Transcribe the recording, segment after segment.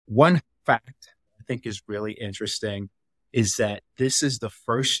One fact I think is really interesting is that this is the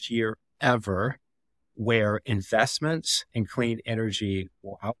first year ever where investments in clean energy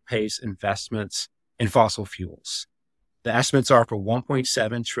will outpace investments in fossil fuels. The estimates are for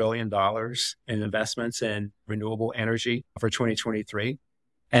 $1.7 trillion in investments in renewable energy for 2023.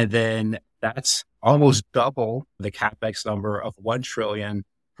 And then that's almost double the CapEx number of 1 trillion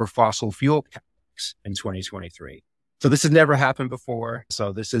for fossil fuel CapEx in 2023. So this has never happened before.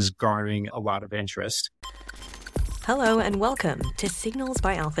 So this is garnering a lot of interest. Hello and welcome to Signals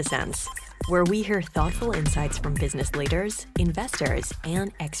by AlphaSense, where we hear thoughtful insights from business leaders, investors,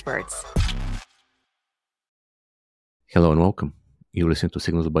 and experts. Hello and welcome. You listen to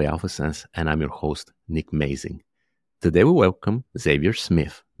Signals by AlphaSense, and I'm your host, Nick Mazing. Today we welcome Xavier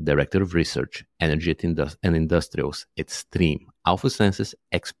Smith, Director of Research, Energy and Industrials at Stream, AlphaSense's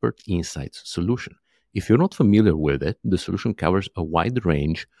Expert Insights solution. If you're not familiar with it, the solution covers a wide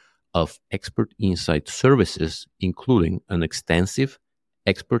range of expert insight services, including an extensive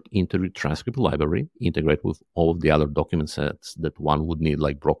expert interview transcript library, integrated with all of the other document sets that one would need,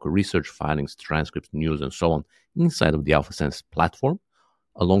 like broker research, filings, transcripts, news, and so on, inside of the AlphaSense platform,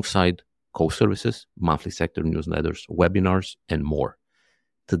 alongside co-services, monthly sector newsletters, webinars, and more.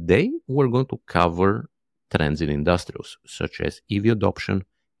 Today, we're going to cover trends in industrials, such as EV adoption,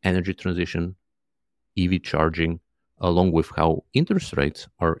 energy transition, EV charging, along with how interest rates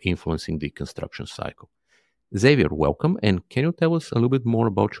are influencing the construction cycle. Xavier, welcome, and can you tell us a little bit more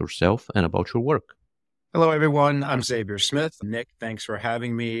about yourself and about your work? Hello, everyone. I'm Xavier Smith. Nick, thanks for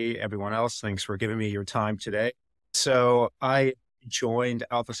having me. Everyone else, thanks for giving me your time today. So I joined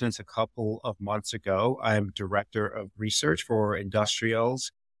AlphaSense a couple of months ago. I'm Director of Research for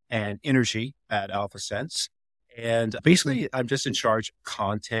Industrials and Energy at AlphaSense. And basically, I'm just in charge of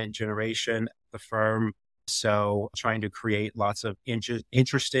content generation at the firm. So trying to create lots of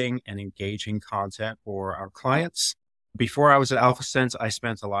interesting and engaging content for our clients. Before I was at AlphaSense, I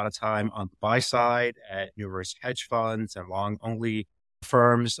spent a lot of time on the buy side at numerous hedge funds and long-only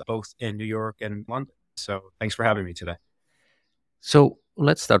firms, both in New York and London. So thanks for having me today. So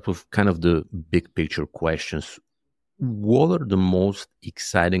let's start with kind of the big picture questions. What are the most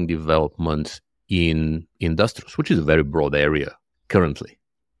exciting developments in industrials, which is a very broad area currently?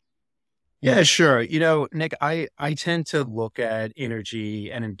 Yeah, sure. Nick, I tend to look at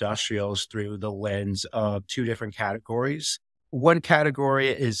energy and industrials through the lens of two different categories. One category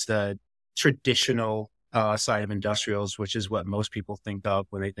is the traditional side of industrials, which is what most people think of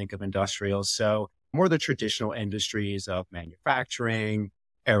when they think of industrials. So more the traditional industries of manufacturing,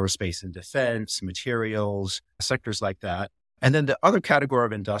 aerospace and defense, materials, sectors like that. And then the other category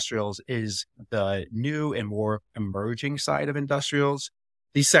of industrials is the new and more emerging side of industrials.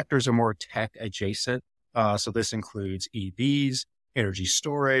 These sectors are more tech adjacent. So this includes EVs, energy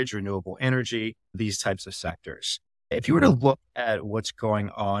storage, renewable energy, these types of sectors. If you were to look at what's going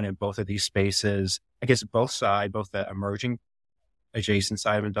on in both of these spaces, I guess both the emerging adjacent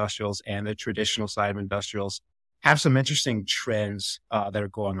side of industrials and the traditional side of industrials have some interesting trends that are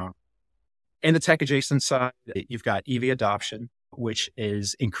going on. In the tech adjacent side, you've got EV adoption, which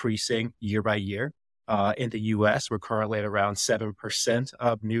is increasing year by year. In the US, we're currently at around 7%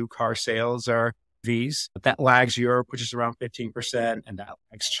 of new car sales are EVs. That lags Europe, which is around 15%, and that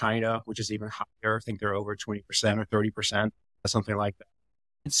lags China, which is even higher. I think they're over 20% or 30%, something like that.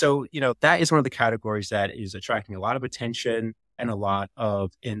 And so, that is one of the categories that is attracting a lot of attention and a lot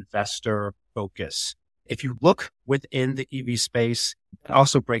of investor focus. If you look within the EV space, it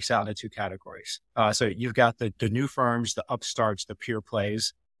also breaks out into two categories. So you've got the new firms, the upstarts, the pure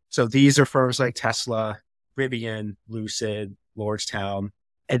plays. So these are firms like Tesla, Rivian, Lucid, Lordstown.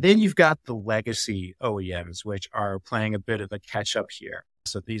 And then you've got the legacy OEMs, which are playing a bit of a catch up here.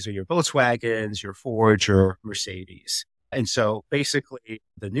 So these are your Volkswagens, your Ford, your Mercedes. And so basically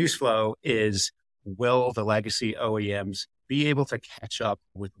the news flow is, will the legacy OEMs be able to catch up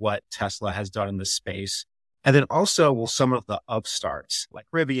with what Tesla has done in this space? And then also, will some of the upstarts like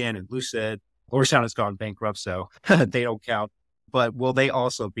Rivian and Lucid, Lordstown has gone bankrupt, so they don't count. But will they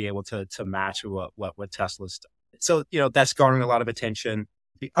also be able to match what Tesla's done? So, that's garnering a lot of attention.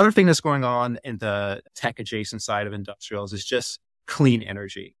 The other thing that's going on in the tech adjacent side of industrials is just clean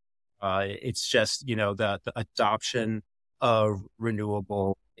energy. It's just, the adoption of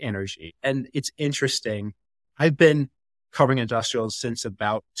renewable energy. And it's interesting. I've been covering industrials since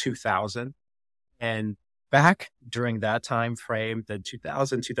about 2000. And back during that time frame, the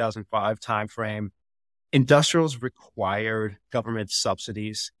 2005 time frame, industrials required government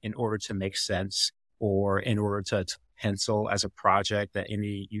subsidies in order to make sense or in order to pencil as a project that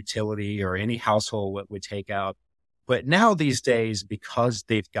any utility or any household would take out. But now these days, because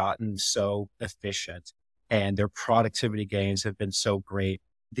they've gotten so efficient and their productivity gains have been so great,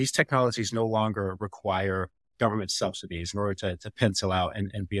 these technologies no longer require government subsidies in order to pencil out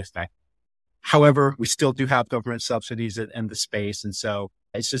and be effective. However, we still do have government subsidies in the space. And so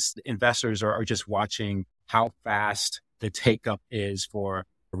it's just investors are just watching how fast the take up is for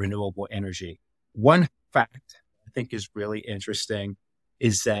renewable energy. One fact I think is really interesting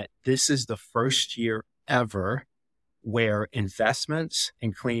is that this is the first year ever where investments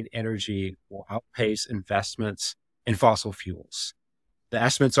in clean energy will outpace investments in fossil fuels. The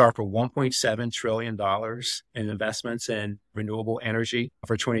estimates are for $1.7 trillion in investments in renewable energy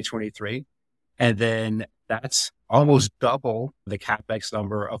for 2023. And then that's almost double the CapEx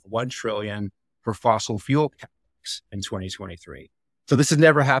number of $1 trillion for fossil fuel CapEx in 2023. So this has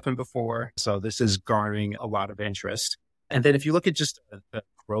never happened before. So this is garnering a lot of interest. And then if you look at just the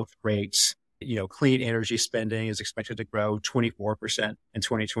growth rates, clean energy spending is expected to grow 24% in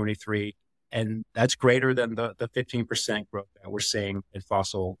 2023. And that's greater than the 15% growth that we're seeing in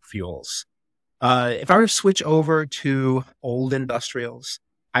fossil fuels. If I were to switch over to old industrials,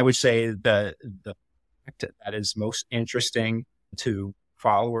 I would say the fact that is most interesting to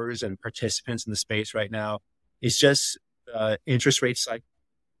followers and participants in the space right now is just interest rate cycle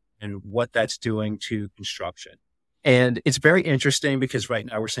and what that's doing to construction. And it's very interesting because right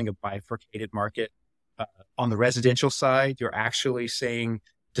now we're seeing a bifurcated market. On the residential side, you're actually seeing,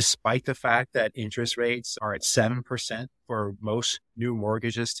 despite the fact that interest rates are at 7% for most new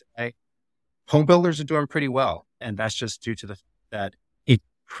mortgages today, home builders are doing pretty well. And that's just due to the fact that it's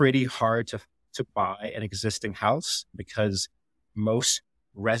pretty hard to buy an existing house because most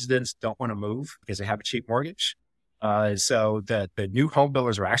residents don't want to move because they have a cheap mortgage. So the new home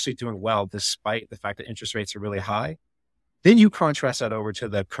builders are actually doing well despite the fact that interest rates are really high. Then you contrast that over to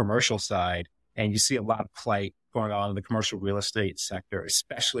the commercial side and you see a lot of plight going on in the commercial real estate sector,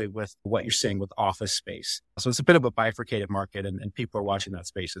 especially with what you're seeing with office space. So it's a bit of a bifurcated market and people are watching that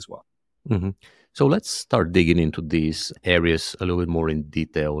space as well. Mm-hmm. So let's start digging into these areas a little bit more in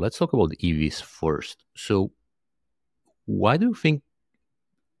detail. Let's talk about EVs first. So why do you think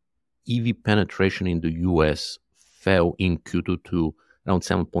EV penetration in the US fell in Q2 to around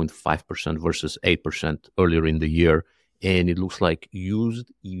 7.5% versus 8% earlier in the year? And it looks like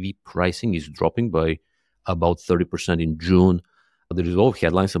used EV pricing is dropping by about 30% in June. There is a lot of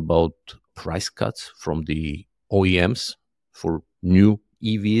headlines about price cuts from the OEMs for new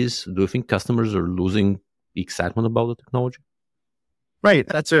EVs. Do you think customers are losing excitement about the technology? Right.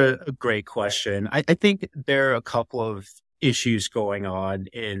 That's a great question. I think there are a couple of issues going on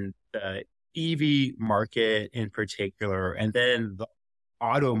in the EV market in particular, and then the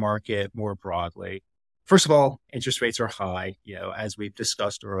auto market more broadly. First of all, interest rates are high, as we've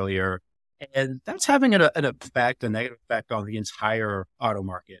discussed earlier, and that's having a negative effect on the entire auto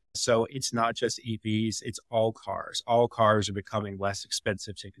market. So it's not just EVs, it's all cars. All cars are becoming less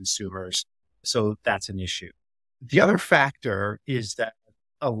expensive to consumers. So that's an issue. The other factor is that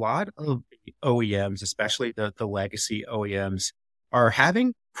a lot of the OEMs, especially the legacy OEMs, are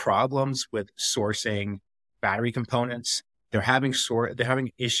having problems with sourcing battery components. They're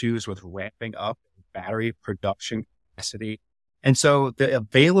having issues with ramping up battery production capacity. And so the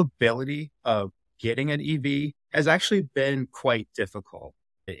availability of getting an EV has actually been quite difficult.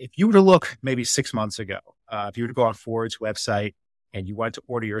 If you were to look maybe 6 months ago, if you were to go on Ford's website and you wanted to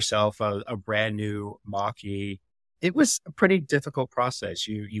order yourself a brand new Mach-E, it was a pretty difficult process.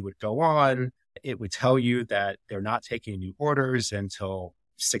 You would go on, it would tell you that they're not taking new orders until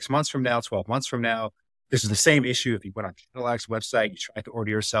 6 months from now, 12 months from now. This is the same issue if you went on Cadillac's website, you tried to order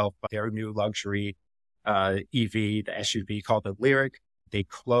yourself their new luxury EV, the SUV called the Lyriq. They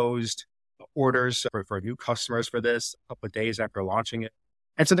closed orders for new customers for this a couple of days after launching it.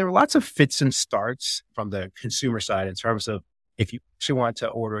 And so there were lots of fits and starts from the consumer side in terms of if you actually want to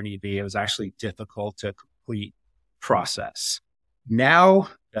order an EV, it was actually difficult to complete process. Now,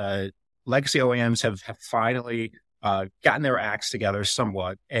 legacy OEMs have finally gotten their acts together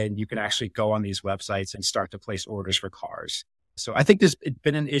somewhat, and you can actually go on these websites and start to place orders for cars. So I think it's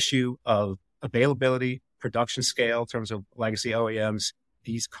been an issue of availability, production scale in terms of legacy OEMs.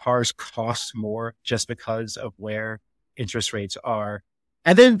 These cars cost more just because of where interest rates are.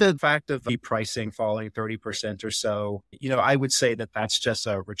 And then the fact of the pricing falling 30% or so, I would say that that's just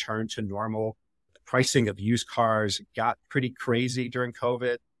a return to normal. The pricing of used cars got pretty crazy during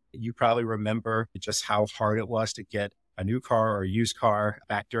COVID. You probably remember just how hard it was to get a new car or a used car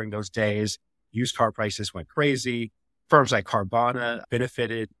back during those days. Used car prices went crazy. Firms like Carvana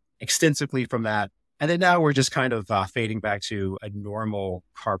benefited extensively from that. And then now we're just kind of fading back to a normal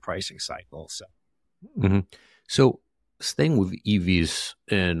car pricing cycle. Mm-hmm. So staying with EVs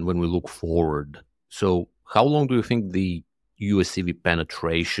and when we look forward, so how long do you think the US EV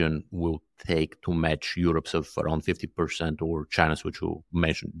penetration will take to match Europe's of around 50% or China's, which you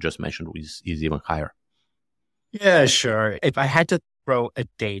just mentioned, is even higher? Yeah, sure. If I had to throw a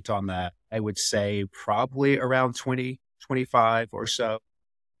date on that, I would say probably around 2025 or so.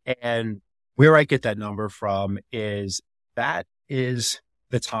 And where I get that number from is that is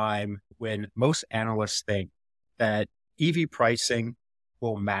the time when most analysts think that EV pricing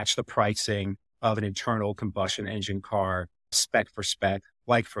will match the pricing of an internal combustion engine car, spec for spec,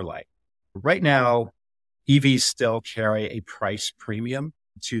 like for like. Right now, EVs still carry a price premium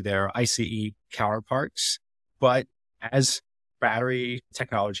to their ICE counterparts, but as battery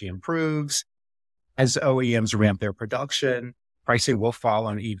technology improves, as OEMs ramp their production, pricing will fall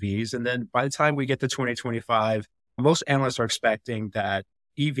on EVs. And then by the time we get to 2025, most analysts are expecting that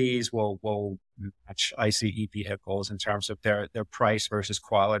EVs will match ICE vehicles in terms of their price versus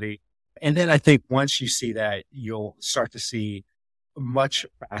quality. And then I think once you see that, you'll start to see much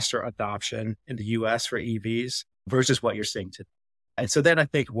faster adoption in the US for EVs versus what you're seeing today. And so then I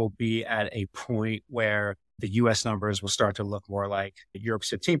think we'll be at a point where the US numbers will start to look more like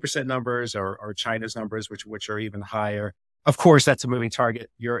Europe's 15% numbers or China's numbers, which are even higher. Of course, that's a moving target.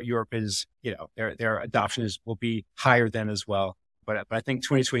 Europe is, their adoption will be higher then as well. But I think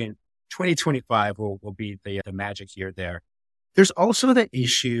 2025 will be the magic year there. There's also the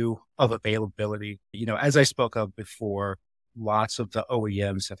issue of availability. As I spoke of before, lots of the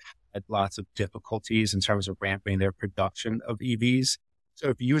OEMs have had lots of difficulties in terms of ramping their production of EVs. So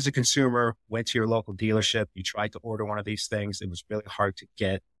if you as a consumer went to your local dealership, you tried to order one of these things, it was really hard to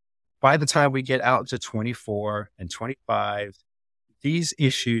get. By the time we get out to 24 and 25, these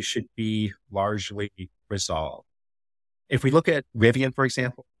issues should be largely resolved. If we look at Rivian, for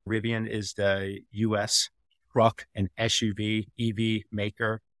example, Rivian is the US truck and SUV EV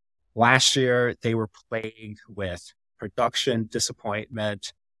maker. Last year, they were plagued with production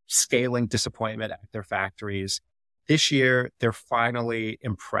disappointment, scaling disappointment at their factories. This year, they're finally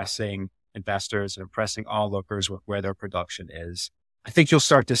impressing investors and impressing onlookers with where their production is. I think you'll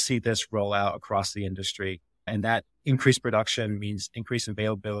start to see this roll out across the industry. And that increased production means increased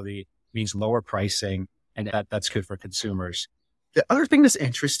availability, means lower pricing, and that's good for consumers. The other thing that's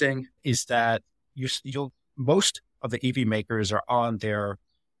interesting is that most of the EV makers are on their,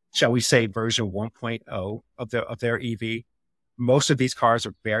 shall we say, version 1.0 of their EV. Most of these cars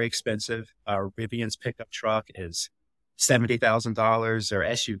are very expensive. Rivian's pickup truck is $70,000. Their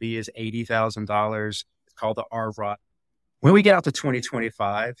SUV is $80,000. It's called the R-Rod. When we get out to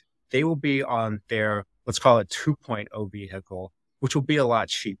 2025, they will be on their, let's call it 2.0 vehicle, which will be a lot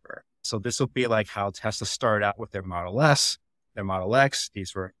cheaper. So this will be like how Tesla started out with their Model S, their Model X.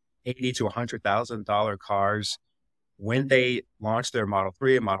 These were $80,000 to $100,000 cars. When they launched their Model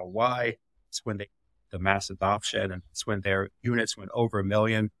 3 and Model Y, it's when the mass adoption, and it's when their units went over 1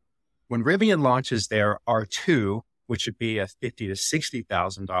 million. When Rivian launches their R2, which would be a $50,000 to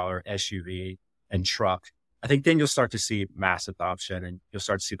 $60,000 SUV and truck, I think then you'll start to see mass adoption and you'll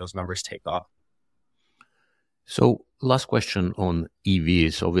start to see those numbers take off. So last question on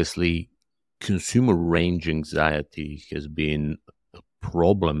EVs. Obviously, consumer range anxiety has been a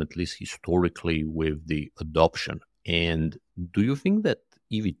problem, at least historically, with the adoption. And do you think that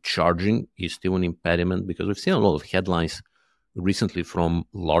EV charging is still an impediment? Because we've seen a lot of headlines recently from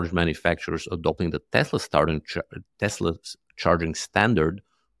large manufacturers adopting the Tesla charging standard,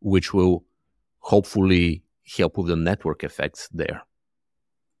 which will hopefully help with the network effects there.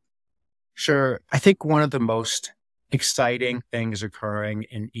 Sure. I think one of the most exciting things occurring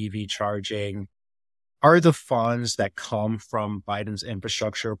in EV charging are the funds that come from Biden's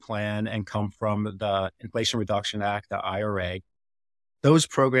infrastructure plan and come from the Inflation Reduction Act, the IRA. Those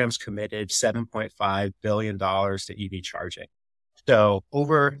programs committed $7.5 billion to EV charging. So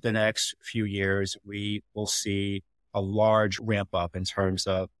over the next few years, we will see a large ramp up in terms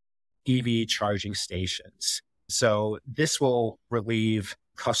of EV charging stations. So this will relieve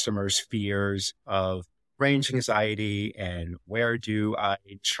customers' fears of range anxiety and where do I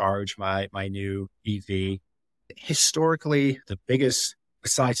charge my new EV. Historically, the biggest,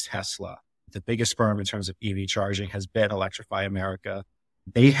 besides Tesla, the biggest firm in terms of EV charging has been Electrify America.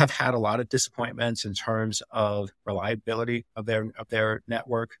 They have had a lot of disappointments in terms of reliability of their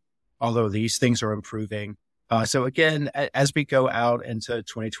network, although these things are improving. So again, as we go out into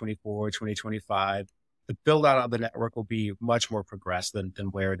 2024, 2025, the build out of the network will be much more progressed than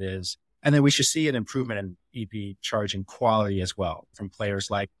where it is. And then we should see an improvement in EV charging quality as well from players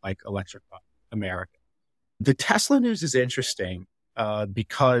like Electrify America. The Tesla news is interesting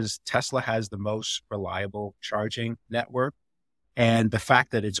because Tesla has the most reliable charging network. And the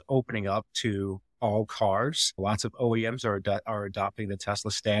fact that it's opening up to all cars, lots of OEMs are adopting the Tesla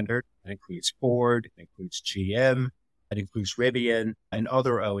standard. It includes Ford, it includes GM, it includes Rivian and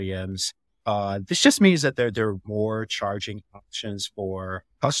other OEMs. This just means that there are more charging options for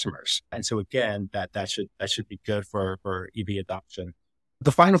customers. And so again, that should be good for EV adoption.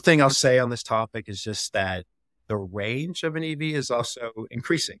 The final thing I'll say on this topic is just that the range of an EV is also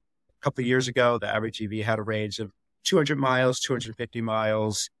increasing. A couple of years ago, the average EV had a range of 200 miles, 250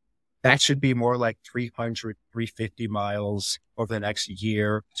 miles. That should be more like 300, 350 miles over the next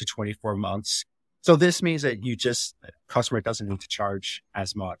year to 24 months. So this means that the customer doesn't need to charge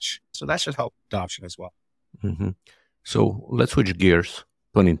as much. So that should help adoption as well. Mm-hmm. So let's switch gears,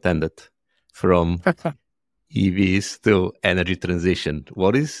 pun intended, from EVs to energy transition.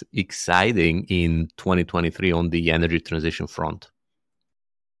 What is exciting in 2023 on the energy transition front?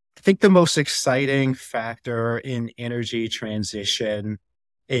 I think the most exciting factor in energy transition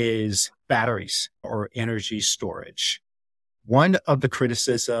is batteries or energy storage. One of the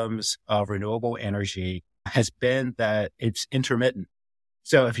criticisms of renewable energy has been that it's intermittent.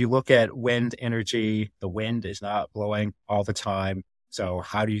 So if you look at wind energy, the wind is not blowing all the time. So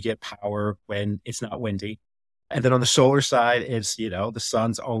how do you get power when it's not windy? And then on the solar side, it's, the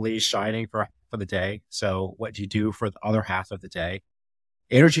sun's only shining for half of the day. So what do you do for the other half of the day?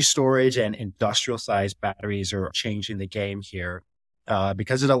 Energy storage and industrial sized batteries are changing the game here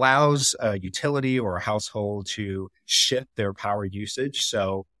because it allows a utility or a household to shift their power usage.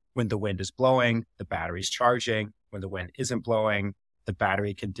 So when the wind is blowing, the battery's charging. When the wind isn't blowing, the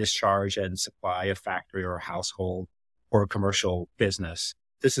battery can discharge and supply a factory or a household or a commercial business.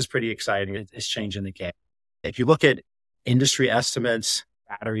 This is pretty exciting. It's changing the game. If you look at industry estimates,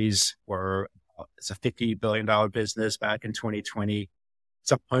 batteries it's a $50 billion business back in 2020.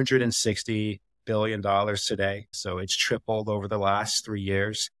 It's $160 billion today. So it's tripled over the last 3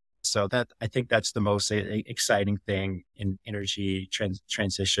 years. So I think that's the most exciting thing in energy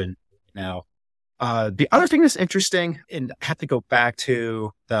transition now. The other thing that's interesting, and I have to go back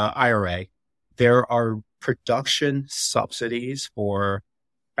to the IRA, there are production subsidies for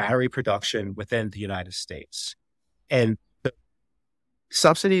battery production within the United States. And the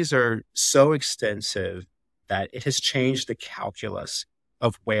subsidies are so extensive that it has changed the calculus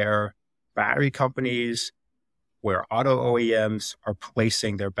of where battery companies, where auto OEMs are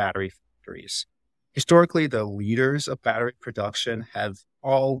placing their battery factories. Historically, the leaders of battery production have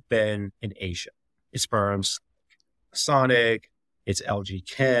all been in Asia. It's firms like Sonic, it's LG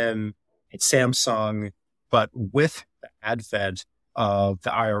Chem, it's Samsung. But with the advent of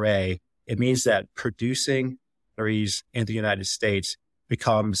the IRA, it means that producing batteries in the United States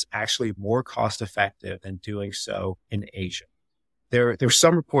becomes actually more cost effective than doing so in Asia. There's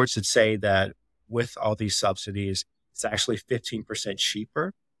some reports that say that with all these subsidies, it's actually 15%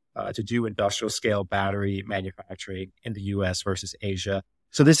 cheaper to do industrial scale battery manufacturing in the US versus Asia.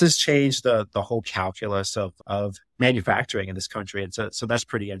 So this has changed the whole calculus of manufacturing in this country. And so that's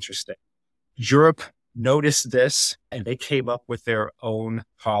pretty interesting. Europe noticed this and they came up with their own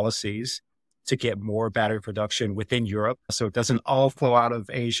policies to get more battery production within Europe. So it doesn't all flow out of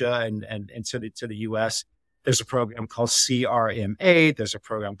Asia and to the US. There's a program called CRMA. There's a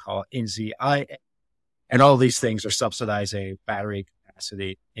program called NZIA. And all these things are subsidizing battery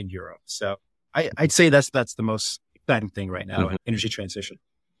capacity in Europe. So I'd say that's the most exciting thing right now in energy transition.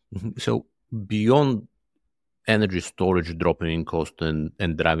 So beyond energy storage dropping in cost and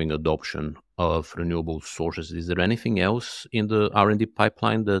driving adoption of renewable sources, is there anything else in the R&D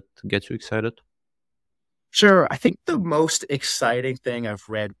pipeline that gets you excited? Sure. I think the most exciting thing I've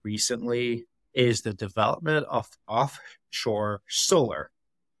read recently is the development of offshore solar.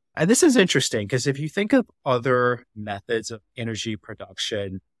 And this is interesting because if you think of other methods of energy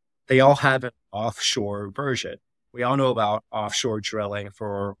production, they all have an offshore version. We all know about offshore drilling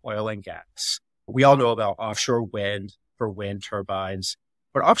for oil and gas. We all know about offshore wind for wind turbines.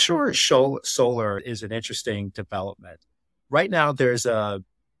 But offshore solar is an interesting development. Right now, there's a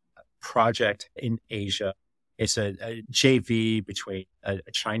project in Asia. It's a JV between a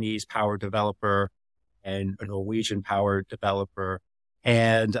Chinese power developer and a Norwegian power developer.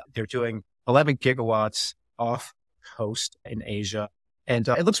 And they're doing 11 gigawatts off coast in Asia. And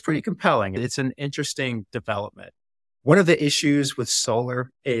it looks pretty compelling. It's an interesting development. One of the issues with solar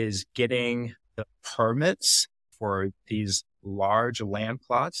is getting the permits for these large land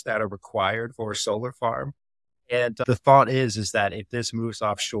plots that are required for a solar farm. And the thought is that if this moves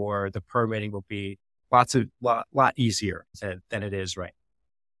offshore, the permitting will be lot easier than it is right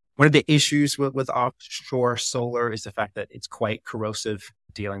One of the issues with offshore solar is the fact that it's quite corrosive,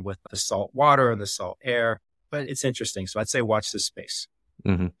 dealing with the salt water and the salt air, but it's interesting. So I'd say watch this space.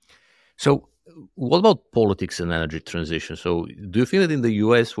 Mm-hmm. So what about politics and energy transition? So do you feel that in the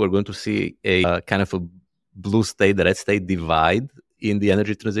US, we're going to see a kind of a blue state, red state divide in the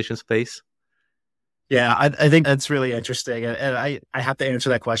energy transition space? Yeah, I think that's really interesting. And I have to answer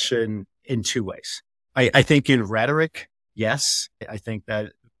that question in two ways. I think in rhetoric, yes, I think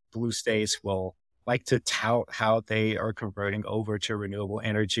that blue states will like to tout how they are converting over to renewable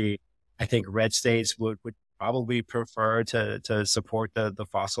energy. I think red states would probably prefer to support the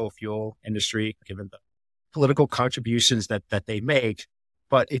fossil fuel industry, given the political contributions that they make.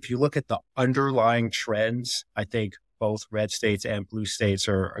 But if you look at the underlying trends, I think both red states and blue states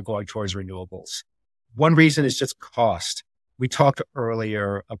are going towards renewables. One reason is just cost. We talked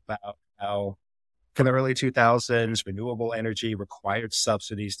earlier about how in the early 2000s, renewable energy required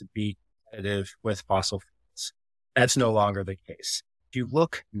subsidies to be competitive with fossil fuels. That's no longer the case. If you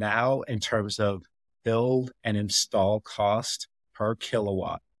look now in terms of build and install cost per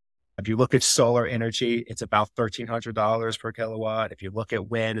kilowatt, if you look at solar energy, it's about $1,300 per kilowatt. If you look at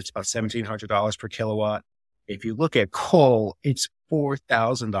wind, it's about $1,700 per kilowatt. If you look at coal, it's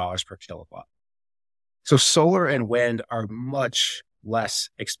 $4,000 per kilowatt. So solar and wind are much less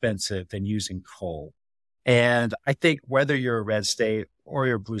expensive than using coal. And I think whether you're a red state or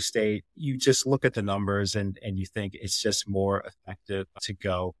you're a blue state, you just look at the numbers and you think it's just more effective to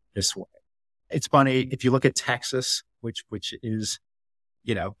go this way. It's funny, if you look at Texas, which is,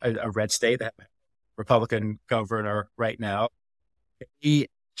 a red state, that Republican governor right now, he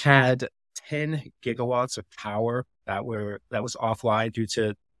had 10 gigawatts of power that was offline due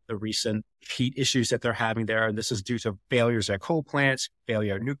to the recent heat issues that they're having there. And this is due to failures at coal plants,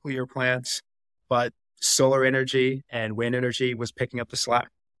 failure at nuclear plants. But solar energy and wind energy was picking up the slack,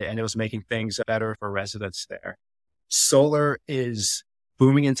 and it was making things better for residents there. Solar is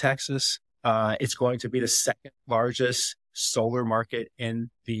booming in Texas. It's going to be the second largest solar market in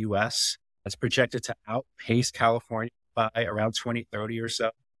the U.S. It's projected to outpace California by around 2030 or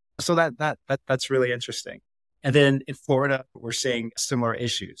so. So that's really interesting. And then in Florida, we're seeing similar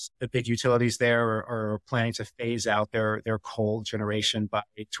issues. The big utilities there are planning to phase out their coal generation by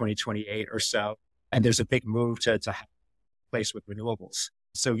 2028 or so. And there's a big move to have a place with renewables.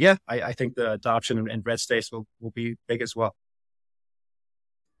 So yeah, I think the adoption in red states will be big as well.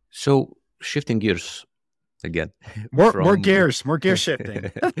 So shifting gears again. More gear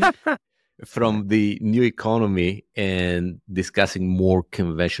shifting. From the new economy and discussing more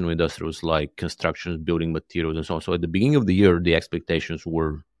conventional industrials like construction, building materials, and so on. So at the beginning of the year, the expectations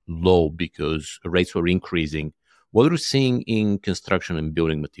were low because rates were increasing. What are you seeing in construction and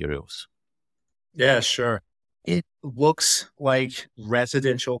building materials? Yeah, sure. It looks like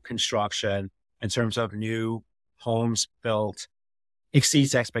residential construction in terms of new homes built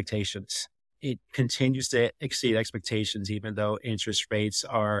exceeds expectations. It continues to exceed expectations, even though interest rates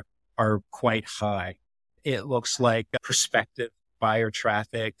are quite high. It looks like prospective buyer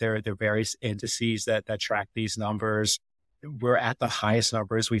traffic. There are various indices that track these numbers. We're at the highest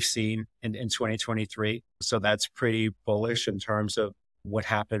numbers we've seen in 2023. So that's pretty bullish in terms of what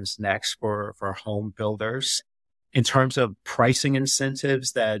happens next for home builders. In terms of pricing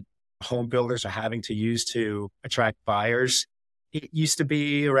incentives that home builders are having to use to attract buyers, it used to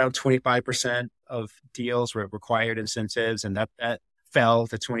be around 25% of deals were required incentives, and that fell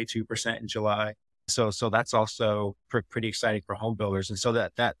to 22% in July. So that's also pretty exciting for home builders. And so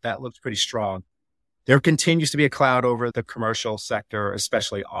that looks pretty strong. There continues to be a cloud over the commercial sector,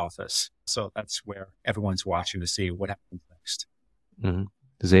 especially office. So that's where everyone's watching to see what happens next. Mm-hmm.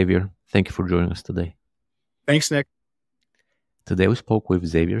 Xavier, thank you for joining us today. Thanks, Nick. Today we spoke with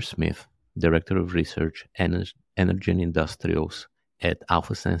Xavier Smith, Director of Research and Energy and Industrials at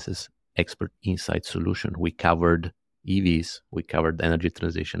AlphaSense's Expert Insight Solution. We covered EVs, we covered energy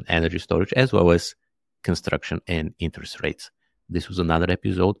transition, energy storage, as well as construction and interest rates. This was another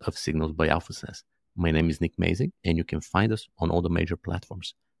episode of Signals by AlphaSense. My name is Nick Mazing, and you can find us on all the major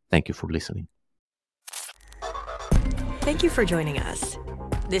platforms. Thank you for listening. Thank you for joining us.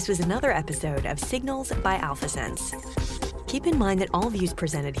 This was another episode of Signals by AlphaSense. Keep in mind that all views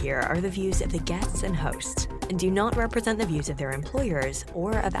presented here are the views of the guests and hosts and do not represent the views of their employers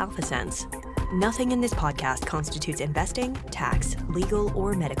or of AlphaSense. Nothing in this podcast constitutes investing, tax, legal,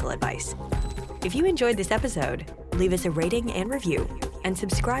 or medical advice. If you enjoyed this episode, leave us a rating and review, and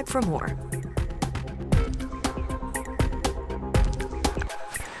subscribe for more.